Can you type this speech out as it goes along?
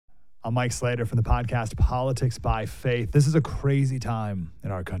I'm Mike Slater from the podcast Politics by Faith. This is a crazy time in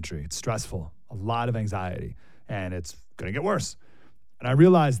our country. It's stressful, a lot of anxiety, and it's going to get worse. And I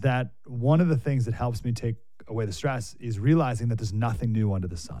realized that one of the things that helps me take away the stress is realizing that there's nothing new under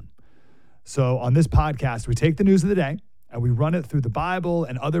the sun. So on this podcast, we take the news of the day and we run it through the Bible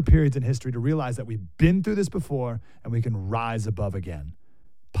and other periods in history to realize that we've been through this before and we can rise above again.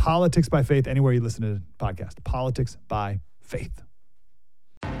 Politics by Faith, anywhere you listen to the podcast. Politics by Faith.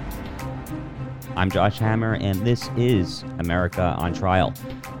 I'm Josh Hammer, and this is America on Trial.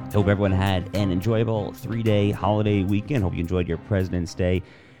 Hope everyone had an enjoyable 3-day holiday weekend. Hope you enjoyed your President's Day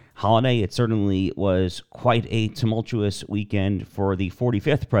holiday. It certainly was quite a tumultuous weekend for the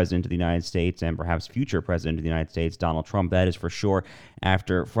 45th President of the United States and perhaps future President of the United States, Donald Trump. That is for sure,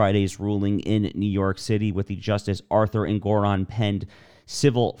 after Friday's ruling in New York City with the Justice Arthur Engoron penned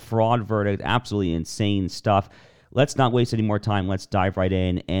civil fraud verdict. Absolutely insane stuff. Let's not waste any more time. Let's dive right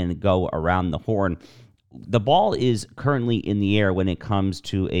in and go around the horn. The ball is currently in the air when it comes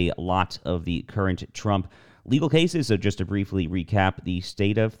to a lot of the current Trump legal cases. So just to briefly recap the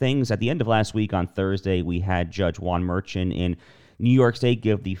state of things, at the end of last week on Thursday, we had Judge Juan Merchan in New York State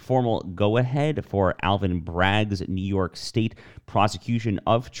give the formal go-ahead for Alvin Bragg's New York State prosecution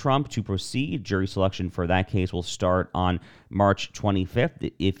of Trump to proceed. Jury selection for that case will start on March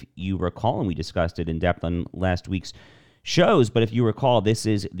 25th, if you recall, and we discussed it in depth on last week's shows. But if you recall, this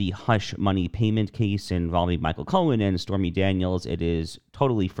is the hush money payment case involving Michael Cohen and Stormy Daniels. It is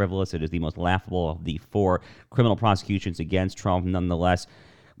totally frivolous. It is the most laughable of the 4 criminal prosecutions against Trump. Nonetheless,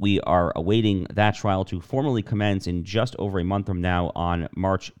 we are awaiting that trial to formally commence in just over a month from now on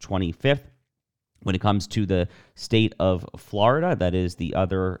March 25th. When it comes to the state of Florida, that is the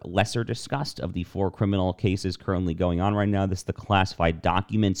other lesser discussed of the 4 criminal cases currently going on right now. This is the classified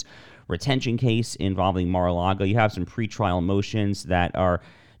documents retention case involving Mar-a-Lago. You have some pretrial motions that are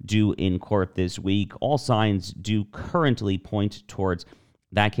due in court this week. All signs do currently point towards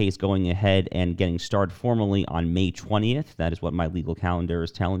that case going ahead and getting started formally on May 20th. That is what my legal calendar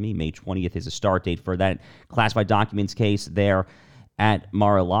is telling me. May 20th is a start date for that classified documents case there at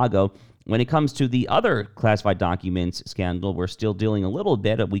Mar-a-Lago. When it comes to the other classified documents scandal, we're still dealing a little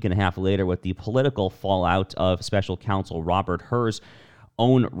bit, a week and a half later, with the political fallout of special counsel Robert Hur's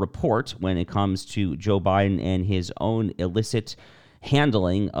own report when it comes to Joe Biden and his own illicit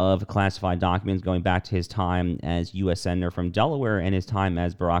handling of classified documents going back to his time as U.S. Senator from Delaware and his time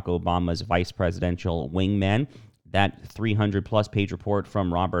as Barack Obama's vice presidential wingman. That 300-plus page report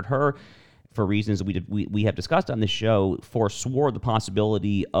from Robert Hur, for reasons we have discussed on the show, forswore the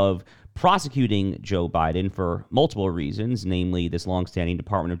possibility of prosecuting Joe Biden for multiple reasons, namely this longstanding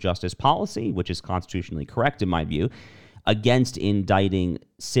Department of Justice policy, which is constitutionally correct in my view, against indicting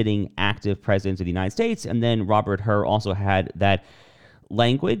sitting active presidents of the United States. And then Robert Hur also had that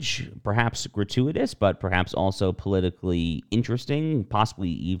language, perhaps gratuitous, but perhaps also politically interesting, possibly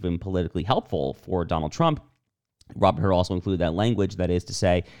even politically helpful for Donald Trump. Robert Hur also included that language, that is to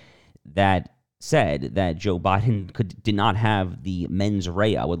say, that said that Joe Biden did not have the mens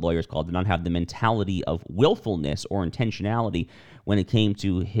rea, what lawyers call it, did not have the mentality of willfulness or intentionality when it came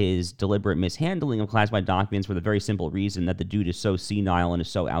to his deliberate mishandling of classified documents, for the very simple reason that the dude is so senile and is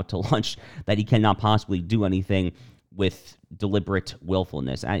so out to lunch that he cannot possibly do anything with deliberate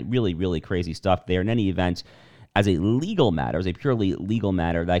willfulness. Really, really crazy stuff there. In any event, as a legal matter, as a purely legal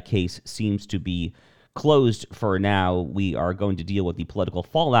matter, that case seems to be closed for now. We are going to deal with the political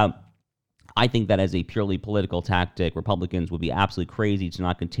fallout. I think that as a purely political tactic, Republicans would be absolutely crazy to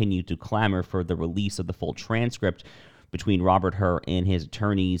not continue to clamor for the release of the full transcript between Robert Hur and his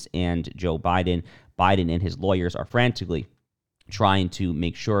attorneys and Joe Biden. Biden and his lawyers are frantically trying to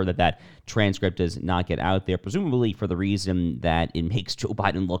make sure that that transcript does not get out there, presumably for the reason that it makes Joe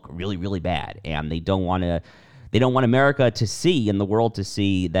Biden look really, really bad. And they don't want America to see and the world to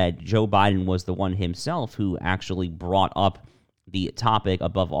see that Joe Biden was the one himself who actually brought up the topic,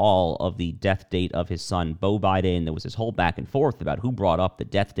 above all, of the death date of his son, Beau Biden. There was this whole back and forth about who brought up the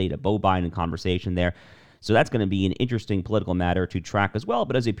death date of Beau Biden conversation there. So that's going to be an interesting political matter to track as well.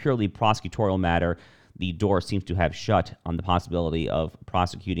 But as a purely prosecutorial matter, the door seems to have shut on the possibility of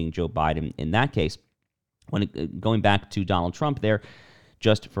prosecuting Joe Biden in that case. Going back to Donald Trump there,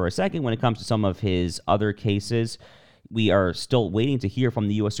 just for a second, when it comes to some of his other cases, we are still waiting to hear from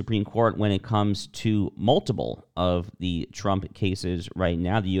the U.S. Supreme Court when it comes to multiple of the Trump cases right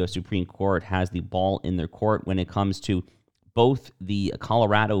now. The U.S. Supreme Court has the ball in their court when it comes to both the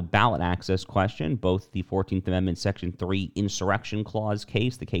Colorado ballot access question, both the 14th Amendment Section 3 Insurrection Clause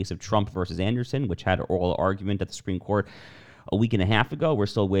case, the case of Trump versus Anderson, which had an oral argument at the Supreme Court a week and a half ago. We're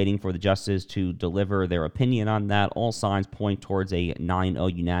still waiting for the justices to deliver their opinion on that. All signs point towards a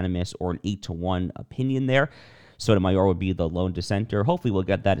 9-0 unanimous or an 8-1 opinion there. Sotomayor would be the lone dissenter. Hopefully we'll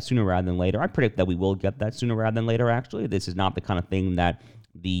get that sooner rather than later. I predict that we will get that sooner rather than later, actually. This is not the kind of thing that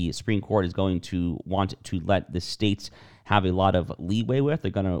the Supreme Court is going to want to let the states have a lot of leeway with. They're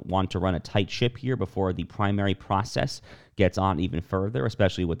going to want to run a tight ship here before the primary process gets on even further,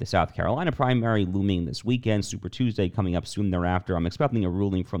 especially with the South Carolina primary looming this weekend, Super Tuesday coming up soon thereafter. I'm expecting a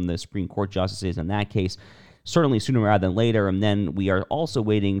ruling from the Supreme Court justices in that case, certainly sooner rather than later. And then we are also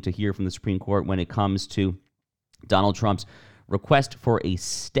waiting to hear from the Supreme Court when it comes to Donald Trump's request for a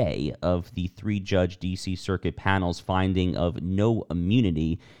stay of the 3-judge D.C. Circuit panel's finding of no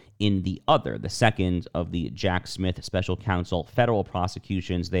immunity in the second of the Jack Smith special counsel federal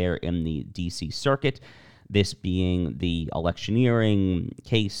prosecutions there in the D.C. Circuit, this being the electioneering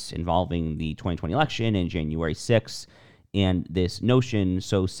case involving the 2020 election and January 6th. And this notion,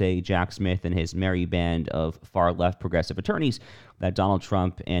 so say Jack Smith and his merry band of far-left progressive attorneys, that Donald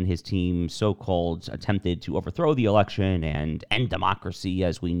Trump and his team so-called attempted to overthrow the election and end democracy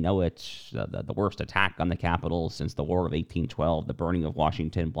as we know it, the worst attack on the Capitol since the War of 1812, the burning of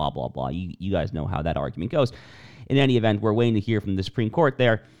Washington, blah, blah, blah. You guys know how that argument goes. In any event, we're waiting to hear from the Supreme Court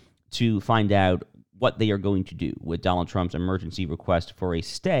there to find out what they are going to do with Donald Trump's emergency request for a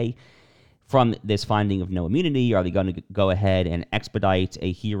stay from this finding of no immunity. Are they going to go ahead and expedite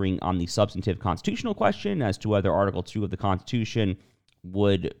a hearing on the substantive constitutional question as to whether Article 2 of the Constitution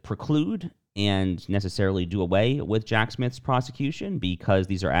would preclude and necessarily do away with Jack Smith's prosecution because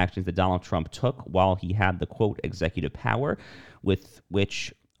these are actions that Donald Trump took while he had the, quote, executive power with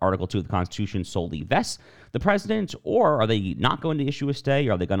which Article 2 of the Constitution solely vests the president? Or are they not going to issue a stay?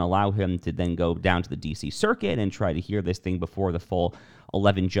 Are they going to allow him to then go down to the D.C. Circuit and try to hear this thing before the full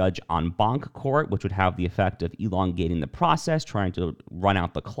 11-judge en banc court, which would have the effect of elongating the process, trying to run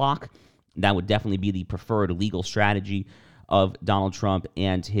out the clock? That would definitely be the preferred legal strategy of Donald Trump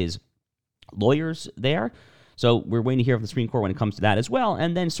and his lawyers there. So we're waiting to hear from the Supreme Court when it comes to that as well.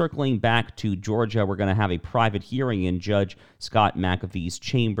 And then circling back to Georgia, we're going to have a private hearing in Judge Scott McAfee's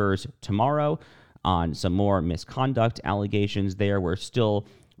chambers tomorrow on some more misconduct allegations there. We're still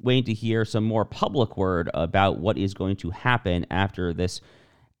waiting to hear some more public word about what is going to happen after this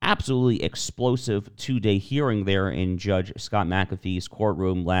absolutely explosive 2-day hearing there in Judge Scott McAfee's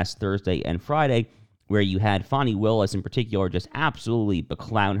courtroom last Thursday and Friday, where you had Fani Willis in particular just absolutely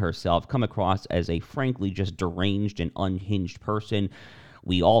beclown herself, come across as a frankly just deranged and unhinged person.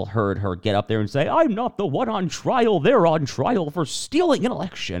 We all heard her get up there and say, "I'm not the one on trial. They're on trial for stealing an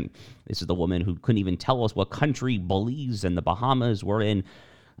election." This is the woman who couldn't even tell us what country Belize and the Bahamas were in.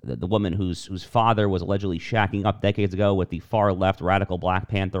 The woman whose father was allegedly shacking up decades ago with the far-left radical Black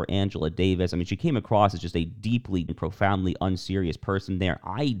Panther Angela Davis. I mean, she came across as just a deeply and profoundly unserious person there.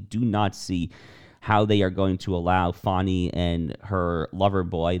 I do not see how they are going to allow Fani and her lover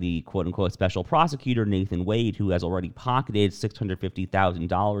boy, the quote-unquote special prosecutor, Nathan Wade, who has already pocketed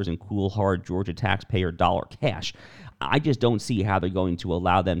 $650,000 in cool, hard Georgia taxpayer dollar cash. I just don't see how they're going to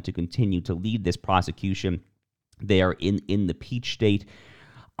allow them to continue to lead this prosecution there in the Peach State.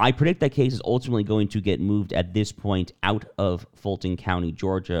 I predict that case is ultimately going to get moved at this point out of Fulton County,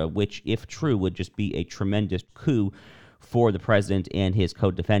 Georgia, which, if true, would just be a tremendous coup for the president and his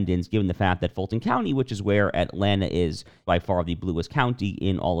co-defendants, given the fact that Fulton County, which is where Atlanta is, by far the bluest county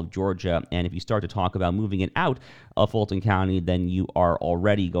in all of Georgia. And if you start to talk about moving it out of Fulton County, then you are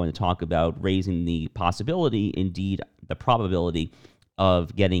already going to talk about raising the possibility, indeed the probability,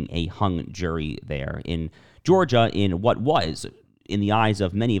 of getting a hung jury there in Georgia in what was, in the eyes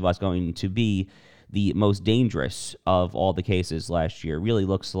of many of us, going to be the most dangerous of all the cases last year. Really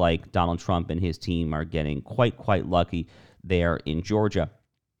looks like Donald Trump and his team are getting quite lucky there in Georgia.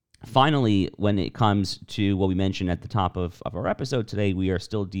 Finally, when it comes to what we mentioned at the top of our episode today, we are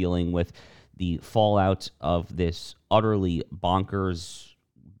still dealing with the fallout of this utterly bonkers,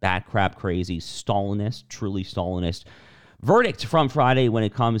 bat crap crazy, Stalinist, truly Stalinist verdict from Friday when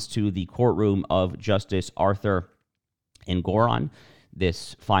it comes to the courtroom of Justice Arthur Engoron.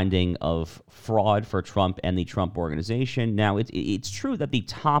 This finding of fraud for Trump and the Trump organization. Now, it's true that the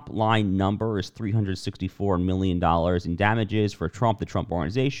top line number is $364 million in damages for Trump, the Trump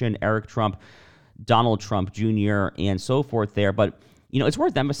organization, Eric Trump, Donald Trump Jr., and so forth there. But, it's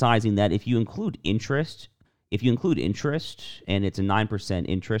worth emphasizing that if you include interest, and it's a 9%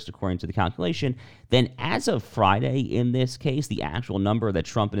 interest according to the calculation, then as of Friday in this case, the actual number that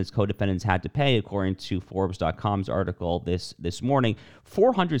Trump and his co-defendants had to pay, according to Forbes.com's article this morning,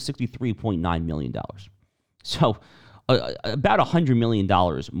 $463.9 million. So about $100 million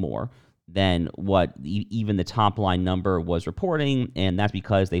more than what even the top line number was reporting, and that's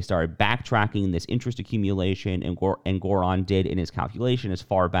because they started backtracking this interest accumulation, and Goran did in his calculation as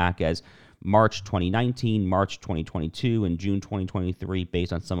far back as March 2019, March 2022, and June 2023,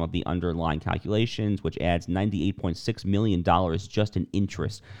 based on some of the underlying calculations, which adds $98.6 million just in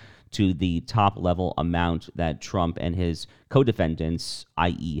interest to the top-level amount that Trump and his co-defendants,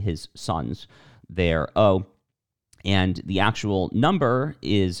 i.e. his sons, there owe. And the actual number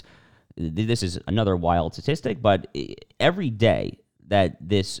is, this is another wild statistic, but every day that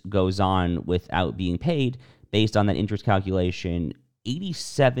this goes on without being paid, based on that interest calculation,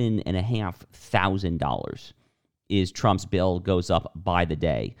 $87,500 is Trump's bill, goes up by the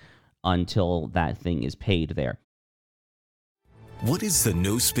day until that thing is paid there. What is the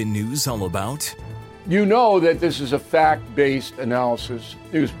No Spin News all about? You know that this is a fact-based analysis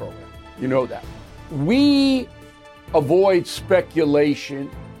news program. You know that. We avoid speculation.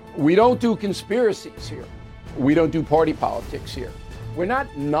 We don't do conspiracies here. We don't do party politics here. We're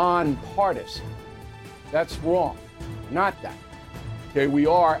not nonpartisan. That's wrong. Not that. Okay, we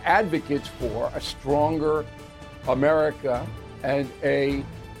are advocates for a stronger America and a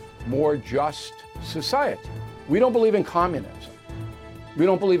more just society. We don't believe in communism. We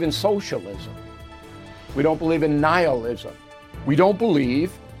don't believe in socialism. We don't believe in nihilism. We don't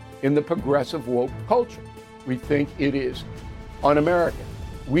believe in the progressive woke culture. We think it is un-American.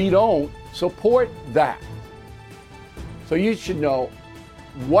 We don't support that. So you should know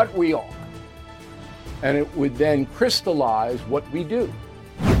what we are, and it would then crystallize what we do.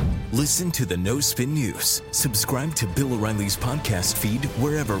 Listen to the No Spin News. Subscribe to Bill O'Reilly's podcast feed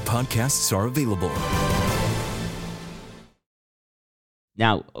wherever podcasts are available.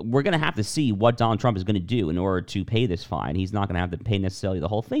 Now, we're going to have to see what Donald Trump is going to do in order to pay this fine. He's not going to have to pay necessarily the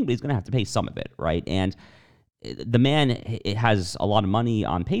whole thing, but he's going to have to pay some of it, right? And the man has a lot of money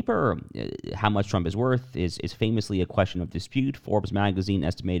on paper. How much Trump is worth is famously a question of dispute. Forbes magazine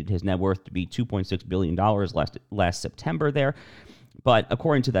estimated his net worth to be $2.6 billion last September there. But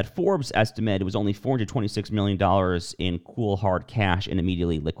according to that Forbes estimate, it was only $426 million in cool, hard cash and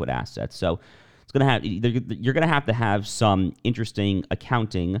immediately liquid assets. So you're going to have some interesting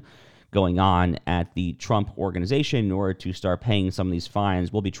accounting going on at the Trump organization in order to start paying some of these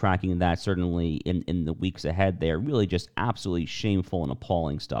fines. We'll be tracking that certainly in the weeks ahead. They're really just absolutely shameful and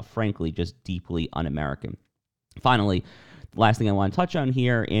appalling stuff, frankly, just deeply un-American. Finally, the last thing I want to touch on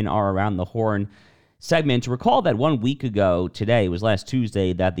here in our Around the Horn segment, recall that 1 week ago today, was last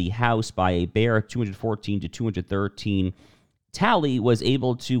Tuesday, that the House, by a bare 214 to 213 tally, was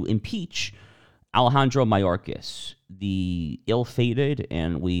able to impeach Alejandro Mayorkas, the ill-fated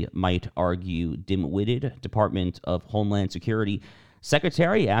and we might argue dim-witted Department of Homeland Security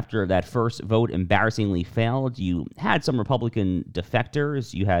secretary. After that first vote embarrassingly failed, you had some Republican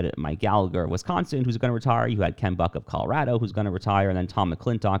defectors. You had Mike Gallagher of Wisconsin, who's going to retire. You had Ken Buck of Colorado, who's going to retire. And then Tom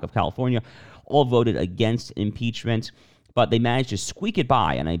McClintock of California, all voted against impeachment. But they managed to squeak it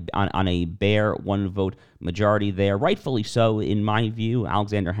by on a bare one-vote majority there. Rightfully so, in my view.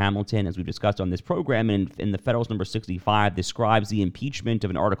 Alexander Hamilton, as we've discussed on this program, in the Federalist number 65, describes the impeachment of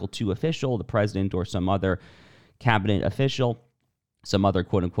an Article II official, the president or some other cabinet official, some other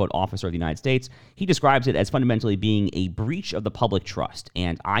quote-unquote officer of the United States. He describes it as fundamentally being a breach of the public trust,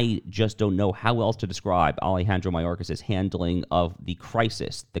 and I just don't know how else to describe Alejandro Mayorkas' handling of the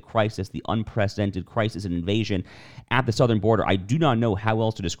crisis, the unprecedented crisis and invasion at the southern border. I do not know how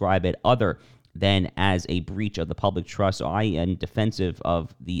else to describe it other than as a breach of the public trust. So I am defensive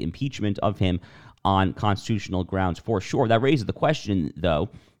of the impeachment of him on constitutional grounds for sure. That raises the question, though,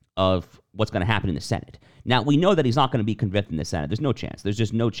 of what's going to happen in the Senate. Now, we know that he's not going to be convicted in the Senate. There's no chance. There's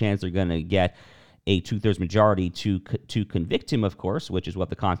just no chance they're going to get a two-thirds majority to convict him, of course, which is what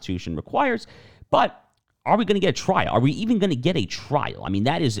the Constitution requires. But are we going to get a trial? Are we even going to get a trial? I mean,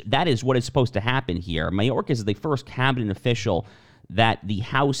 that is what is supposed to happen here. Mayorkas is the first cabinet official that the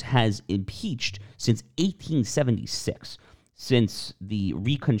House has impeached since 1876, since the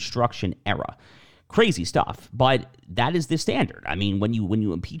Reconstruction era. Crazy stuff, but that is the standard. I mean, when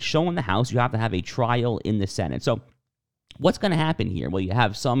you impeach someone in the House, you have to have a trial in the Senate. So what's going to happen here? Well, you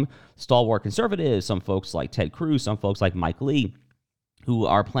have some stalwart conservatives, some folks like Ted Cruz, some folks like Mike Lee, who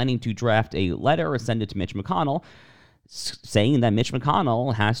are planning to draft a letter and send it to Mitch McConnell, saying that Mitch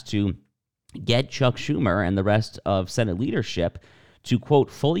McConnell has to get Chuck Schumer and the rest of Senate leadership to,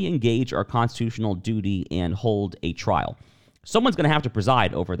 quote, fully engage our constitutional duty and hold a trial. Someone's going to have to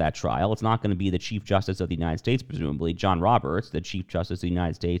preside over that trial. It's not going to be the Chief Justice of the United States, presumably. John Roberts, the Chief Justice of the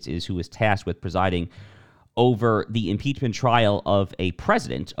United States, is who is tasked with presiding over the impeachment trial of a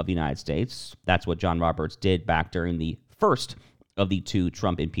president of the United States. That's what John Roberts did back during the first of the two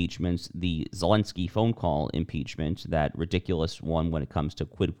Trump impeachments, the Zelensky phone call impeachment, that ridiculous one when it comes to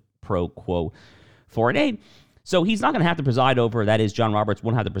quid pro quo foreign aid. So he's not going to have to preside over, that is, John Roberts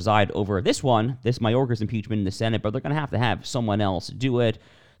won't have to preside over this one, this Mayorkas impeachment in the Senate, but they're going to have someone else do it.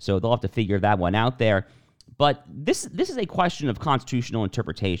 So they'll have to figure that one out there. But this is a question of constitutional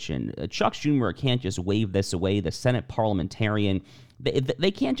interpretation. Chuck Schumer can't just wave this away. The Senate parliamentarian,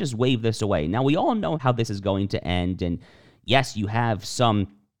 they can't just wave this away. Now, we all know how this is going to end. And yes, you have some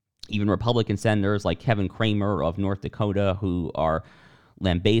even Republican senators like Kevin Cramer of North Dakota who are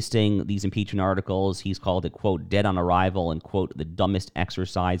lambasting these impeachment articles. He's called it, quote, dead on arrival and, quote, the dumbest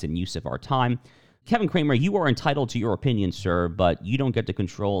exercise in use of our time. Kevin Cramer, you are entitled to your opinion, sir, but you don't get to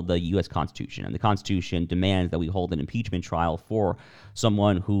control the U.S. Constitution. And the Constitution demands that we hold an impeachment trial for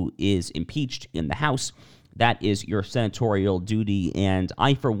someone who is impeached in the House. That is your senatorial duty, and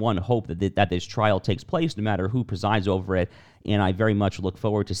I, for one, hope that this trial takes place no matter who presides over it, and I very much look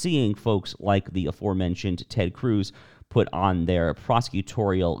forward to seeing folks like the aforementioned Ted Cruz put on their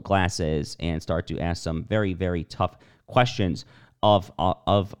prosecutorial glasses and start to ask some very, very tough questions of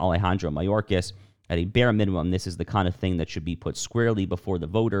Alejandro Mayorkas. At a bare minimum, this is the kind of thing that should be put squarely before the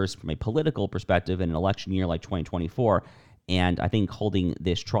voters from a political perspective in an election year like 2024. And I think holding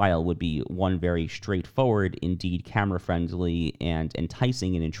this trial would be one very straightforward, indeed camera-friendly and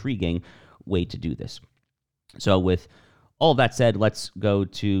enticing and intriguing way to do this. So with all that said, let's go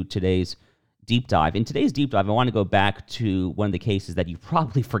to today's deep dive. In today's deep dive, I want to go back to one of the cases that you've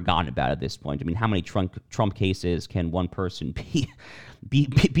probably forgotten about at this point. I mean, how many Trump cases can one person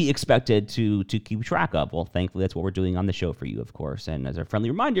be expected to keep track of? Well, thankfully, that's what we're doing on the show for you, of course. And as a friendly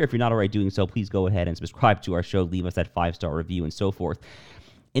reminder, if you're not already doing so, please go ahead and subscribe to our show, leave us that 5-star review, and so forth.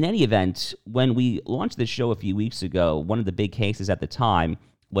 In any event, when we launched this show a few weeks ago, one of the big cases at the time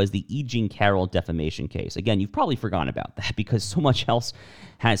was the E. Jean Carroll defamation case. Again, you've probably forgotten about that because so much else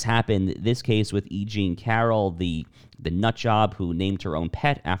has happened. This case with E. Jean Carroll, the nutjob who named her own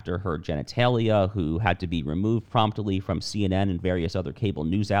pet after her genitalia, who had to be removed promptly from CNN and various other cable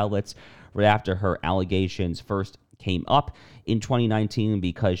news outlets right after her allegations first came up in 2019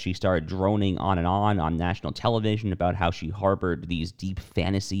 because she started droning on national television about how she harbored these deep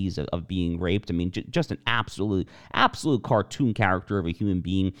fantasies of being raped. I mean, just an absolute cartoon character of a human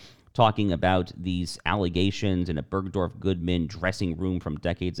being talking about these allegations in a Bergdorf Goodman dressing room from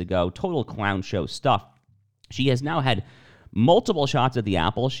decades ago. Total clown show stuff. She has now had multiple shots at the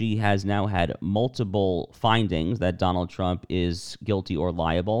apple. She has now had multiple findings that Donald Trump is guilty or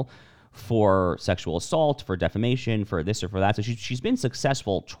liable for sexual assault, for defamation, for this or for that. So she's been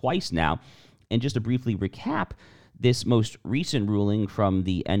successful twice now. And just to briefly recap, this most recent ruling from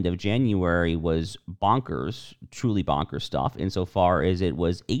the end of January was bonkers, truly bonkers stuff, insofar as it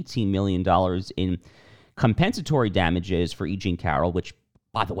was $18 million in compensatory damages for E. Jean Carroll, which,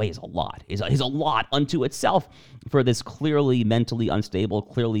 by the way, is a lot unto itself for this clearly mentally unstable,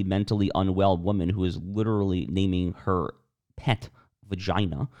 clearly mentally unwell woman who is literally naming her pet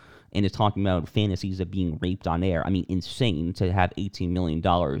vagina and is talking about fantasies of being raped on air. I mean, insane to have $18 million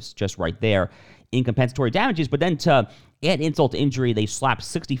just right there in compensatory damages. But then to add insult to injury, they slapped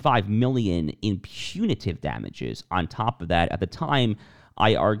 $65 million in punitive damages on top of that. At the time,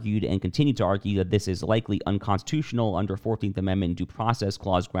 I argued and continue to argue that this is likely unconstitutional under 14th Amendment due process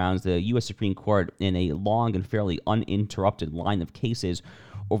clause grounds. The U.S. Supreme Court, in a long and fairly uninterrupted line of cases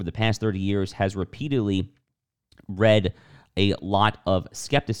over the past 30 years, has repeatedly read a lot of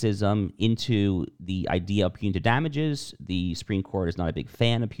skepticism into the idea of punitive damages. The Supreme Court is not a big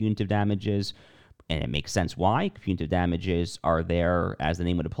fan of punitive damages, and it makes sense why. Punitive damages are there, as the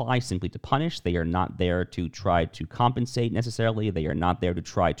name would imply, simply to punish. They are not there to try to compensate necessarily. They are not there to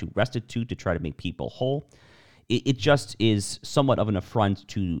try to restitute, to try to make people whole. It just is somewhat of an affront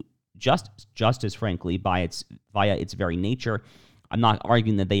to justice, frankly, via its very nature. I'm not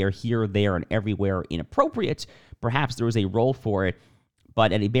arguing that they are here, there, and everywhere inappropriate. Perhaps there is a role for it,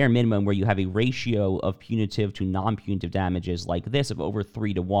 but at a bare minimum where you have a ratio of punitive to non-punitive damages like this of over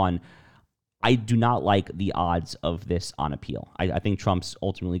 3-to-1, I do not like the odds of this on appeal. I think Trump's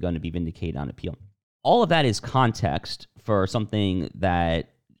ultimately going to be vindicated on appeal. All of that is context for something that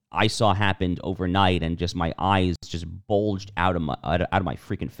I saw happened overnight, and just my eyes just bulged out of my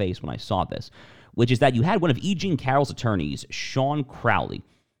freaking face when I saw this, which is that you had one of E. Jean Carroll's attorneys, Sean Crowley,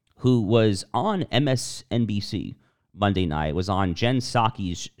 who was on MSNBC Monday night, was on Jen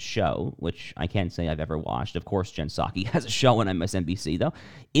Psaki's show, which I can't say I've ever watched. Of course, Jen Psaki has a show on MSNBC, though.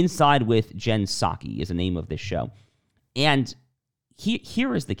 Inside with Jen Psaki is the name of this show. And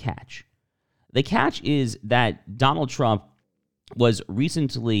here is the catch. The catch is that Donald Trump was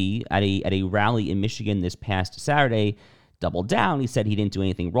recently at a rally in Michigan this past Saturday doubled down. He said he didn't do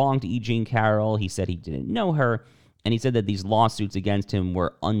anything wrong to E. Jean Carroll. He said he didn't know her. And he said that these lawsuits against him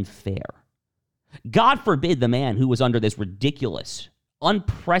were unfair. God forbid the man who was under this ridiculous,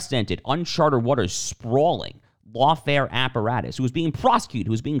 unprecedented, uncharted waters, sprawling lawfare apparatus, who was being prosecuted,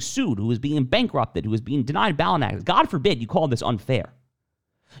 who was being sued, who was being bankrupted, who was being denied ballot access. God forbid you call this unfair.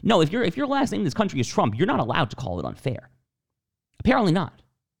 No, if your last name in this country is Trump, you're not allowed to call it unfair. Apparently not.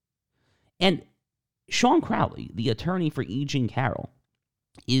 And Sean Crowley, the attorney for E. Jean Carroll,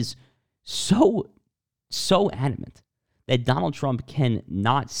 is so adamant that Donald Trump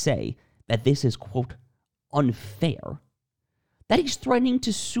cannot say that this is, quote, unfair, that he's threatening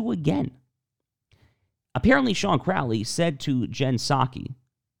to sue again. Apparently, Sean Crowley said to Jen Psaki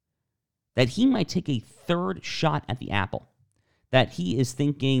that he might take a third shot at the apple, that he is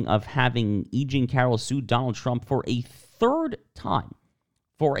thinking of having E. Jean Carroll sue Donald Trump for a third time.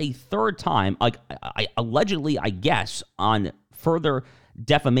 Allegedly, I guess, on further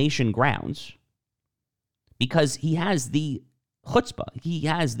defamation grounds, because he has the chutzpah, he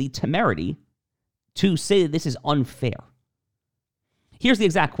has the temerity to say that this is unfair. Here's the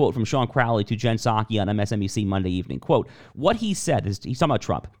exact quote from Sean Crowley to Jen Psaki on MSNBC Monday evening. Quote, what he said, he's talking about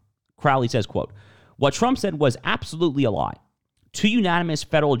Trump. Crowley says, quote, what Trump said was absolutely a lie. 2 unanimous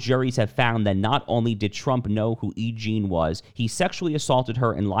federal juries have found that not only did Trump know who E. Jean was, he sexually assaulted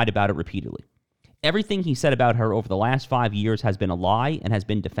her and lied about it repeatedly. Everything he said about her over the last 5 years has been a lie and has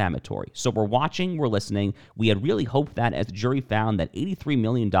been defamatory. So we're watching, we're listening. We had really hoped that as the jury found that $83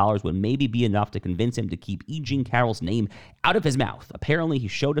 million would maybe be enough to convince him to keep E. Jean Carroll's name out of his mouth. Apparently, he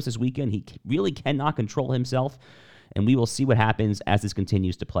showed us this weekend he really cannot control himself, and we will see what happens as this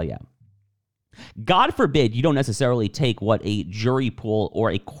continues to play out. God forbid you don't necessarily take what a jury pool or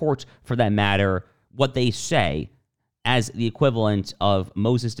a court, for that matter, what they say as the equivalent of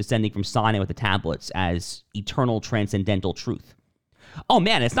Moses descending from Sinai with the tablets as eternal transcendental truth. Oh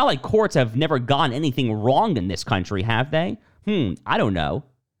man, it's not like courts have never gotten anything wrong in this country, have they? I don't know.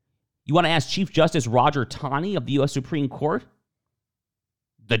 You want to ask Chief Justice Roger Taney of the U.S. Supreme Court?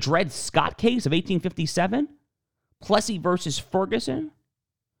 The Dred Scott case of 1857? Plessy versus Ferguson?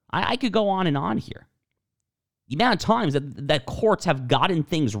 I could go on and on here. The amount of times that courts have gotten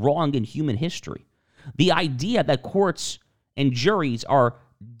things wrong in human history. The idea that courts and juries are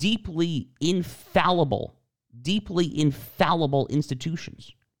deeply infallible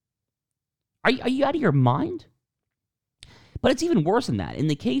institutions. Are you out of your mind? But it's even worse than that. In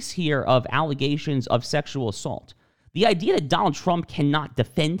the case here of allegations of sexual assault, the idea that Donald Trump cannot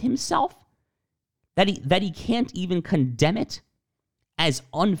defend himself, that he can't even condemn it as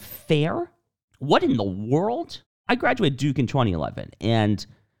unfair? What in the world? I graduated Duke in 2011, and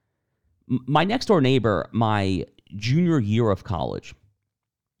my next door neighbor, my junior year of college,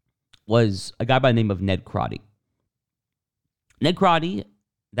 was a guy by the name of Ned Crotty. Ned Crotty,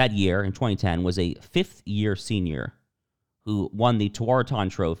 that year in 2010, was a fifth-year senior who won the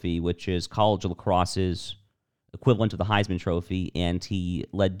Tewaaraton Trophy, which is college lacrosse's equivalent to the Heisman Trophy, and he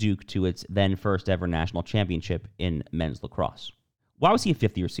led Duke to its then first-ever national championship in men's lacrosse. Why was he a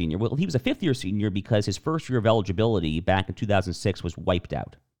fifth-year senior? Well, he was a fifth-year senior because his first year of eligibility back in 2006 was wiped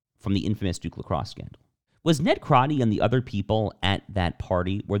out from the infamous Duke lacrosse scandal. Was Ned Crotty and the other people at that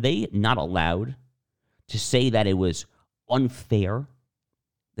party, were they not allowed to say that it was unfair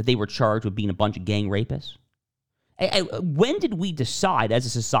that they were charged with being a bunch of gang rapists? When did we decide as a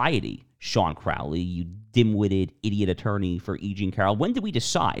society, Sean Crowley, you dim-witted idiot attorney for E. Jean Carroll, when did we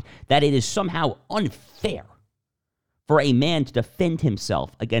decide that it is somehow unfair for a man to defend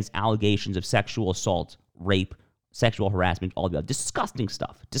himself against allegations of sexual assault, rape, sexual harassment, all the other disgusting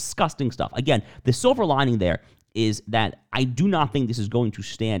stuff. Again, the silver lining there is that I do not think this is going to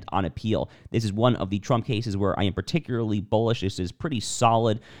stand on appeal. This is one of the Trump cases where I am particularly bullish. This is pretty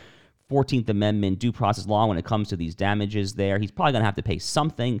solid 14th Amendment due process law when it comes to these damages there. He's probably going to have to pay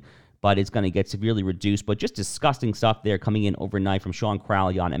something, but it's going to get severely reduced. But just disgusting stuff there coming in overnight from Sean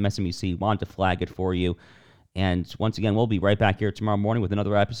Crowley on MSNBC. Wanted to flag it for you. And once again, we'll be right back here tomorrow morning with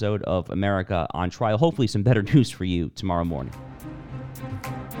another episode of America on Trial. Hopefully some better news for you tomorrow morning.